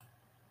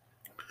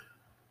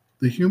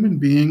The human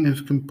being is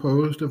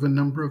composed of a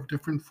number of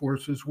different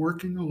forces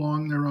working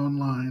along their own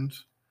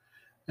lines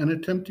and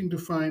attempting to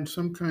find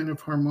some kind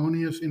of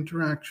harmonious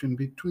interaction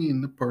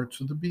between the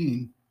parts of the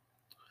being.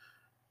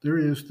 There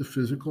is the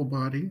physical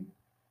body,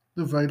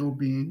 the vital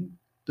being,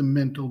 the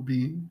mental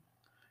being,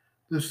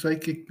 the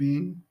psychic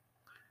being,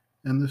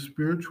 and the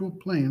spiritual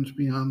planes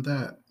beyond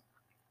that.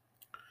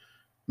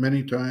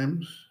 Many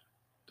times,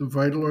 the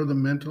vital or the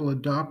mental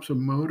adopts a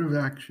mode of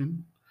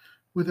action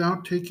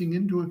without taking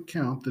into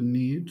account the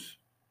needs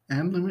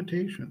and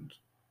limitations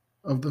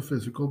of the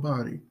physical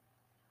body.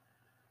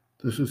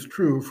 This is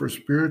true for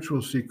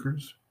spiritual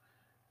seekers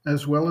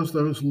as well as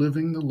those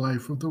living the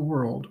life of the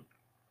world.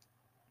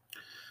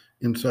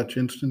 In such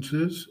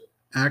instances,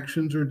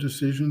 actions or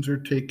decisions are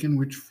taken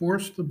which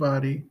force the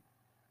body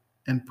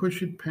and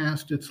push it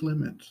past its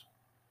limits.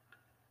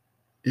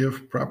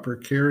 If proper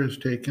care is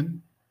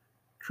taken,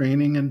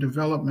 training and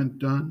development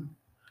done,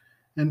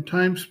 and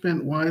time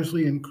spent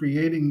wisely in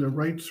creating the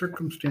right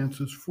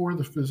circumstances for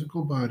the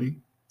physical body,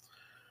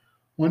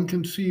 one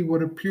can see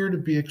what appear to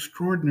be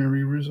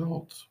extraordinary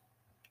results.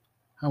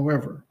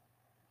 However,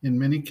 in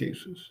many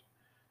cases,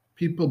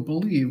 people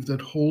believe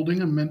that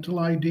holding a mental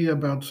idea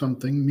about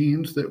something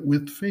means that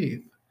with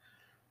faith,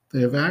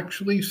 they have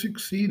actually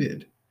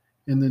succeeded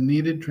in the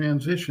needed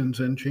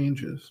transitions and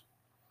changes.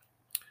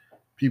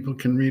 People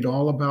can read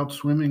all about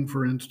swimming,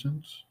 for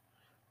instance,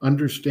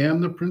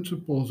 understand the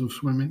principles of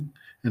swimming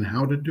and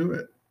how to do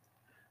it.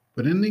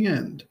 But in the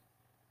end,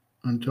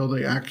 until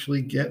they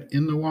actually get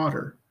in the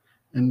water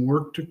and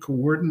work to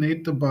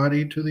coordinate the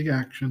body to the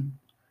action,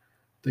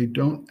 they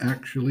don't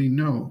actually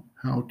know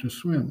how to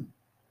swim.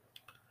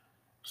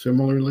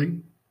 Similarly,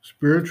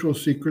 spiritual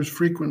seekers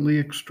frequently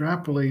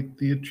extrapolate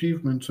the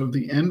achievements of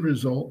the end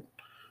result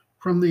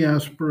from the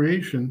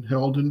aspiration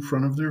held in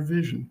front of their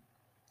vision.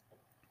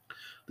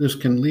 This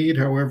can lead,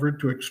 however,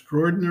 to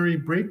extraordinary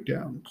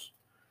breakdowns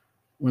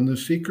when the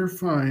seeker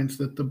finds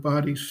that the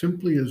body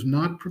simply is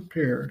not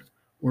prepared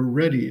or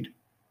readied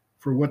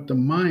for what the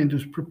mind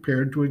is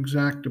prepared to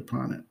exact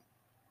upon it.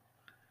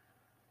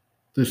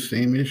 This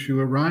same issue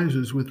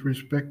arises with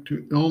respect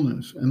to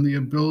illness and the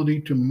ability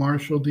to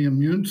marshal the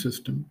immune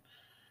system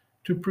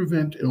to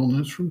prevent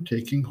illness from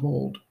taking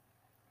hold.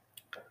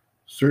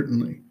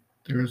 Certainly,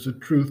 there is a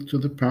truth to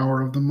the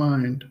power of the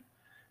mind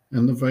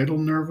and the vital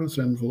nervous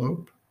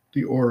envelope,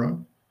 the aura,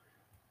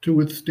 to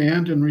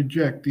withstand and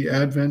reject the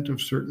advent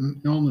of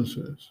certain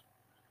illnesses.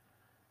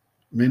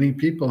 Many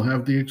people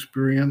have the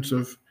experience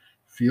of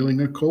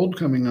feeling a cold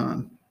coming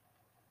on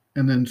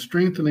and then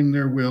strengthening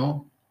their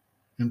will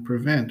and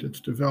prevent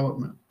its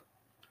development.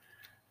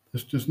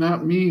 This does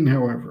not mean,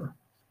 however,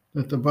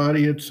 that the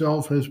body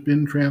itself has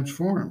been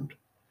transformed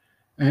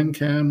and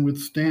can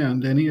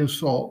withstand any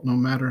assault, no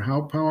matter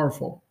how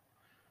powerful,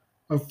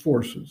 of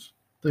forces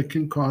that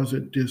can cause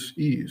it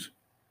dis-ease.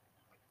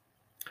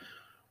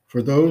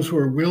 For those who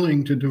are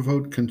willing to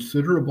devote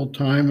considerable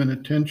time and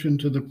attention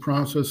to the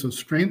process of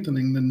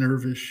strengthening the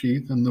nervous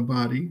sheath in the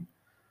body,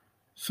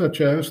 such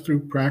as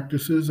through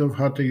practices of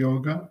Hatha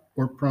Yoga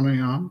or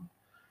Pranayama,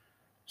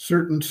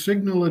 certain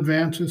signal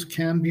advances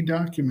can be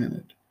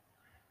documented.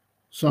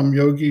 Some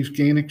yogis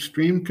gain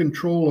extreme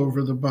control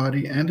over the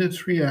body and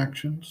its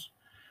reactions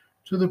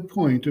to the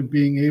point of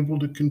being able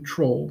to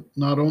control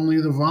not only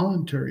the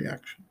voluntary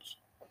actions,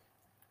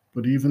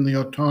 but even the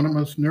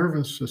autonomous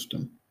nervous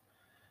system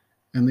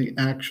and the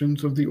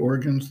actions of the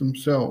organs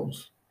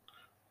themselves,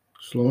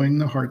 slowing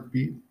the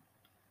heartbeat,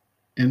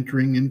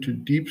 entering into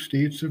deep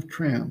states of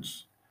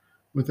trance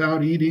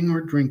without eating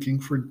or drinking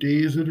for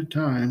days at a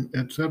time,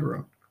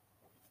 etc.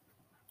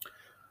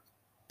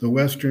 The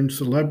Western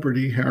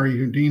celebrity Harry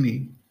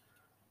Houdini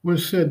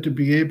was said to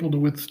be able to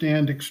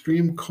withstand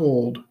extreme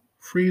cold,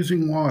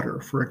 freezing water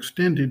for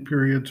extended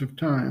periods of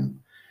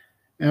time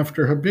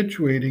after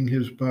habituating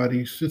his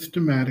body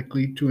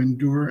systematically to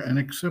endure and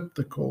accept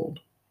the cold.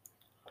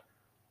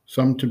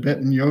 Some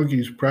Tibetan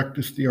yogis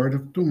practice the art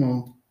of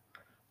Tummo,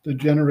 the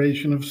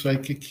generation of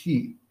psychic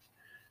heat,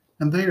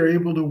 and they are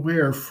able to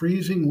wear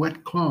freezing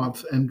wet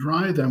cloths and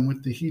dry them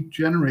with the heat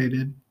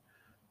generated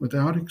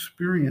without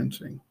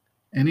experiencing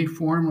any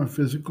form of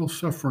physical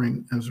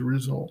suffering as a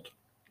result.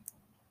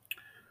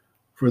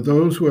 For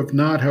those who have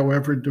not,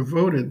 however,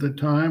 devoted the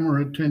time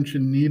or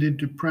attention needed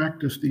to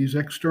practice these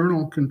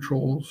external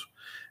controls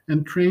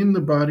and train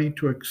the body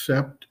to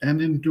accept and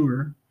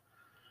endure,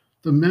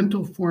 the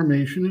mental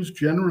formation is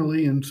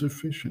generally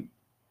insufficient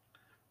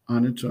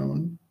on its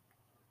own,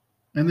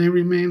 and they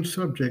remain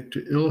subject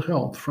to ill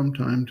health from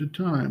time to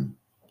time.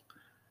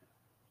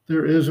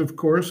 There is, of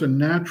course, a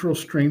natural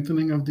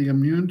strengthening of the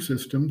immune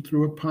system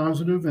through a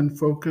positive and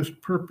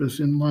focused purpose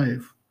in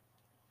life,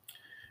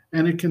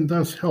 and it can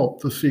thus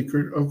help the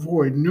seeker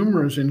avoid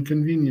numerous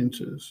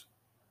inconveniences.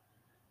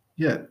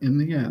 Yet, in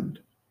the end,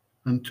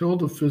 until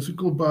the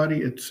physical body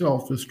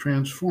itself is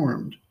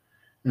transformed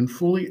and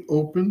fully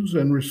opens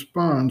and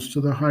responds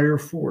to the higher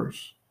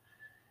force,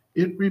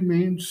 it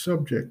remains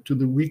subject to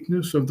the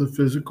weakness of the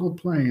physical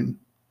plane,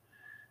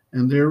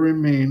 and there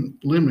remain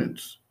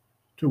limits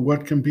to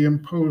what can be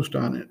imposed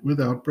on it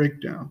without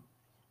breakdown.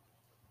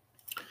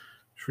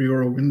 Sri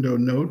Aurobindo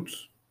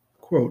notes,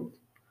 quote,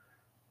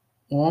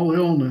 all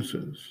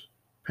illnesses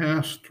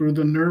pass through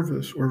the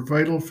nervous or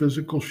vital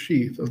physical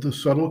sheath of the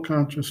subtle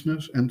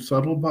consciousness and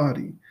subtle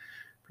body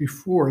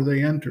before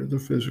they enter the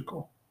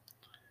physical.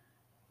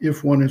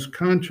 If one is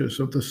conscious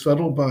of the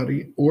subtle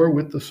body or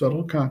with the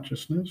subtle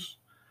consciousness,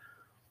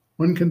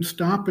 one can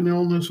stop an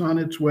illness on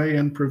its way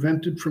and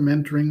prevent it from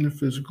entering the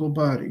physical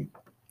body.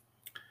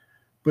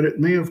 But it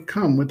may have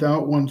come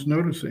without one's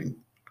noticing,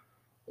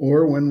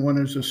 or when one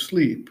is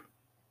asleep,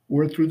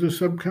 or through the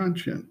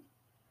subconscious,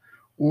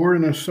 or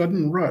in a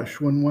sudden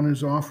rush when one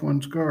is off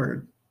one's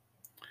guard.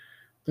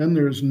 Then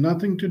there is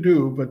nothing to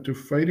do but to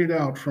fight it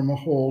out from a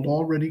hold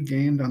already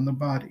gained on the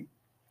body.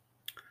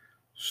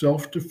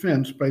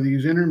 Self-defense by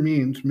these inner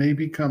means may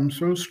become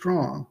so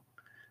strong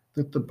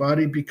that the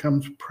body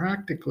becomes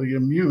practically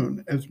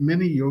immune, as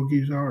many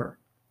yogis are.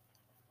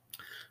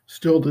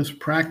 Still, this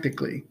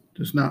practically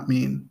does not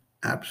mean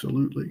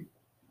absolutely.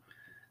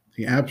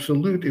 The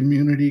absolute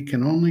immunity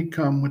can only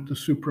come with the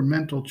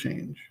supramental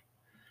change.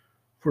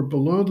 For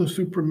below the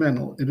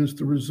supramental, it is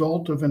the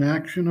result of an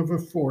action of a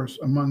force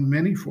among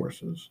many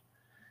forces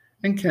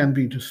and can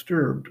be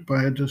disturbed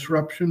by a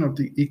disruption of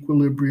the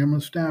equilibrium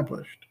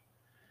established.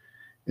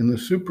 In the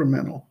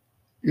supramental,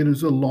 it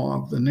is a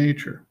law of the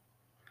nature.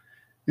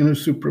 In a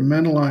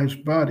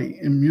supramentalized body,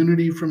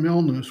 immunity from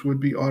illness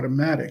would be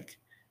automatic,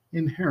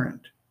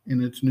 inherent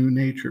in its new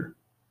nature.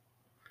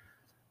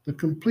 The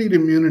complete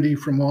immunity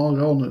from all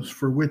illness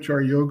for which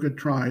our yoga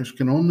tries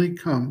can only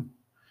come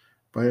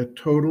by a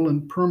total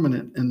and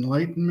permanent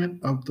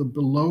enlightenment of the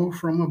below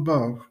from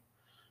above,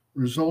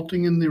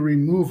 resulting in the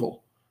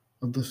removal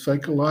of the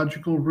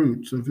psychological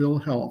roots of ill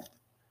health.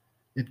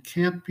 It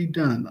can't be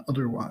done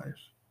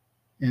otherwise.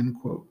 End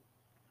quote.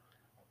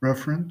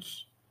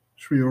 Reference,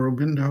 Sri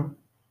Aurobindo,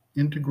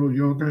 Integral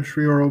Yoga,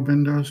 Sri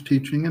Aurobindo's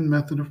Teaching and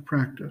Method of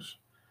Practice,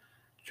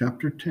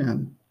 Chapter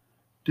 10,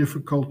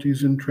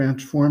 Difficulties in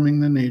Transforming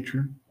the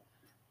Nature,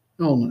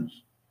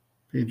 Illness,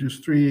 pages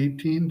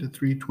 318 to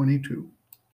 322.